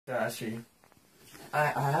Dashi, I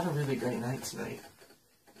had a really great night tonight.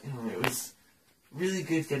 You know, it was really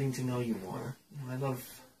good getting to know you more. You know,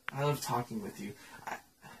 I love talking with you.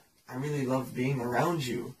 I really love being around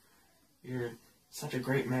you. You're such a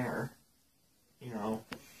great mayor. You know,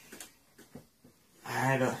 I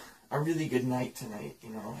had a really good night tonight. You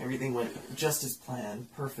know, everything went just as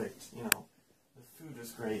planned. Perfect. You know, the food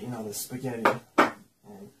was great. You know, the spaghetti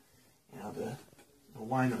and you know the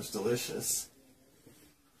wine was delicious.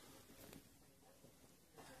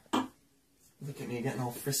 Look at me getting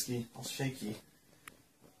all frisky, all shaky.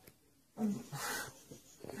 I'm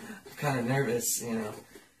kind of nervous, you know.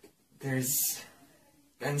 There's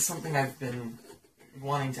been something I've been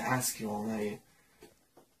wanting to ask you all night.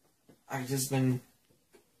 I've just been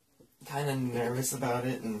kind of nervous about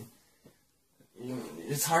it, and you know,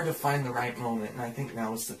 it's hard to find the right moment, and I think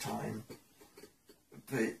now is the time.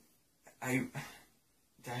 But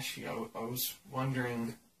Dashi, I was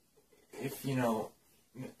wondering if, you know,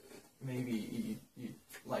 maybe you'd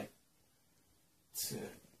like to,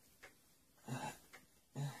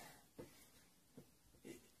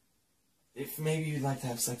 if maybe you'd like to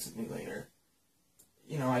have sex with me later.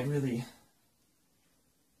 You know,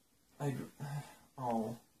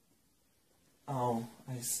 oh,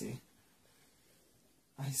 I see.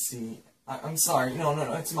 I'm sorry,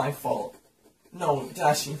 no, it's my fault. No,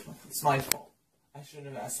 Dashi, it's my fault. I shouldn't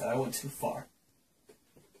have asked that, I went too far.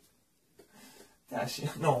 Dashi,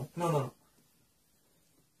 no.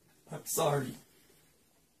 I'm sorry.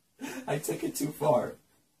 I took it too far.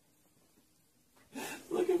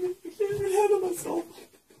 Look at me, I can't even handle myself.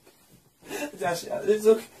 Dashi, it's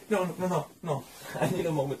okay. No. I need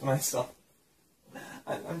a moment to myself.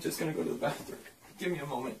 I'm just gonna go to the bathroom. Give me a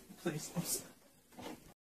moment, please. I'm sorry.